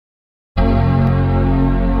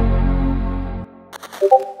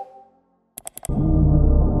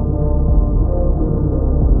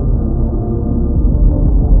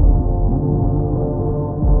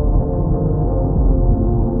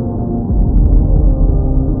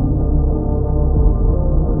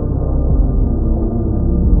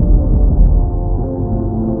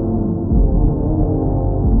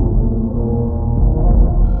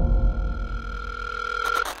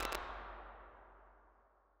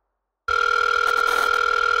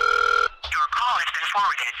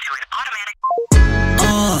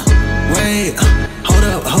Wait, hold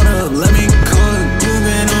up, let me cook. You've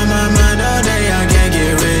been on my mind all day, I can't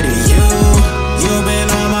get rid of you. You've been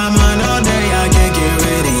on my mind all day, I can't get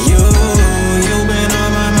rid of you. You've been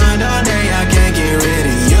on my mind all day, I can't get rid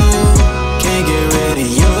of you. Can't get rid of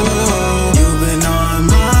you. You've been on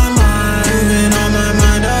my mind. You've been on my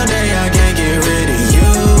mind all day, I can't get rid of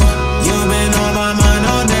you. You've been on my mind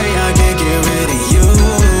all day, I can't get rid of you.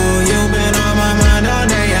 You've been on my mind all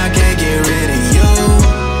day, I can't get rid of you.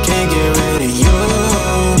 Can't get rid of you.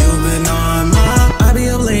 You've been on my. I be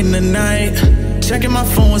up late in the night, checking my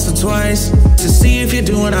phone once or twice to see if you're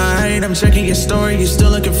doing alright. I'm checking your story, you still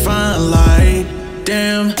looking fine, like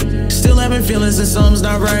damn. Still having feelings and something's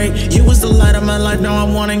not right. You was the light of my life, now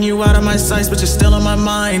I'm wanting you out of my sights, but you're still on my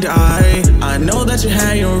mind. I know that you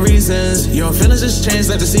had your reasons. Your feelings just changed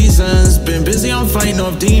like the seasons. Been busy on fighting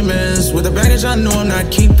off demons with the baggage I know I'm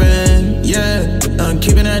not keeping. Yeah, I'm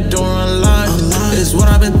keeping that door unlocked. It's what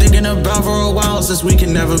I've been thinking about for a while, since we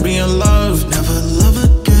can never be in love. Never love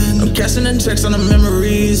again. I'm cashing in checks on the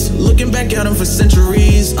memories, looking back at them for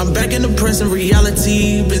centuries. I'm back in the present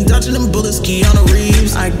reality, been dodging them bullets, Keanu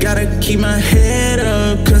Reeves. I gotta keep my head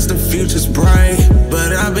up, cause the future's bright.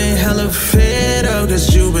 But I've been hella fed up,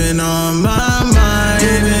 cause you've been on my mind.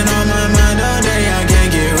 You've been on my mind all day, I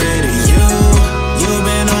can't get rid of you. You've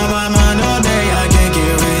been on my mind all day, I can't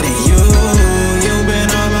get rid of you. You've been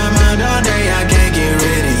on my mind all day, I can't get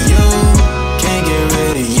rid of you. Can't get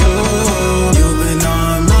rid of you. You've been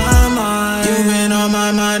on my mind. You've been on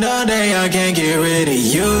my mind all day, I can't get rid of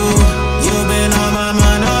you. You've been on my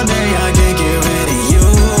mind all day, I can't get rid of you.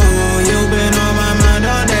 You've been on my mind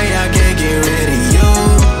all day, I can't get rid of you.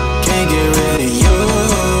 Can't get rid of you.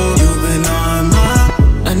 You've been on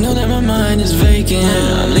my. I know that my mind is vacant.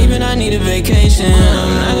 I'm leaving, I need a vacation.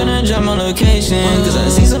 I'm not gonna drop my location, cause I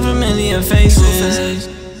see some familiar faces.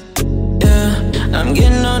 Yeah, I'm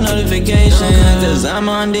getting no notification, cause I'm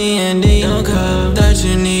on D&D. Thought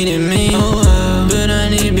you needed me, but I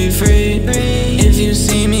need to be free. If you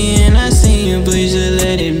see me and I see you, please just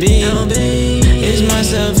let it be. It's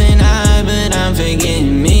myself and I, but I'm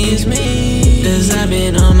forgetting me. Cause I've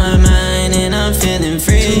been on my mind and I'm feeling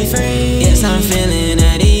free. Yes, I'm feeling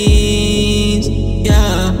at ease.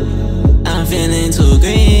 Yeah, I'm feeling too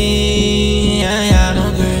green. Yeah.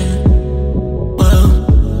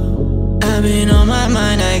 Whoa, I've been on my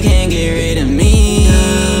mind, I can't get rid of me.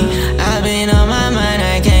 I've been on my mind,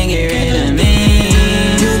 I can't get rid of me.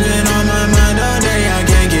 You've been on my mind all day, I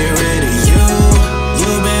can't get rid of you.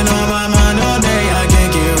 You've been on my mind all day, I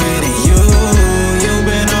can't get rid of you. You've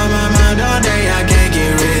been on my mind all day, I can't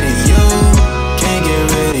get rid of you. Can't get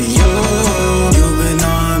rid of you. You've been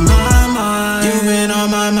on my mind. You've been on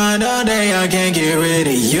my mind all day, I can't get rid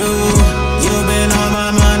of you. You've been on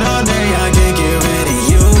my mind all day, I can't get rid of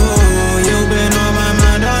you. You've been on my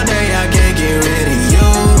mind all day, I can't get rid of you.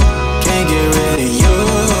 Can't get rid of you.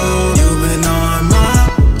 You've been on my.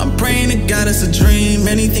 I'm praying to God it's a dream.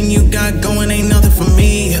 Anything you got going ain't nothing for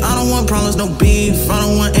me. I don't want problems, no beef. I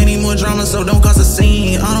don't want any more drama, so don't cause a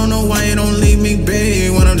scene. I don't know why you don't leave me be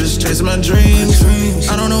when I'm just chasing my dreams.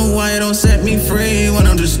 I don't know why you don't set me free when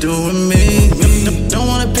I'm just doing me. Don't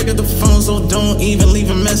wanna pick up the phone, so don't even leave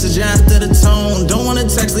a message after the tone. Don't wanna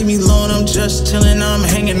text, leave me alone, I'm just chilling, I'm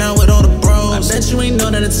hanging out with all the bros. I bet you ain't know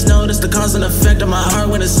that it's snow, that's the cause and effect of my heart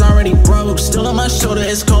when it's already broke. Still on my shoulder,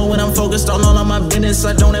 it's cold when I'm focused on all of my business,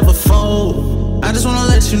 I don't ever fold. I just wanna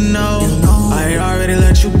let you know, I already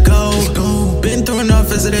let you go. Been through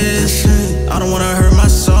enough as it is, I don't wanna hurt my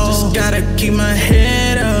soul. Just gotta keep my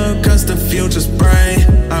head up, cause the future's bright.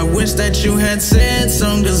 I wish that you had said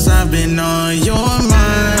something, cause I've been on your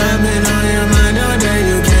mind.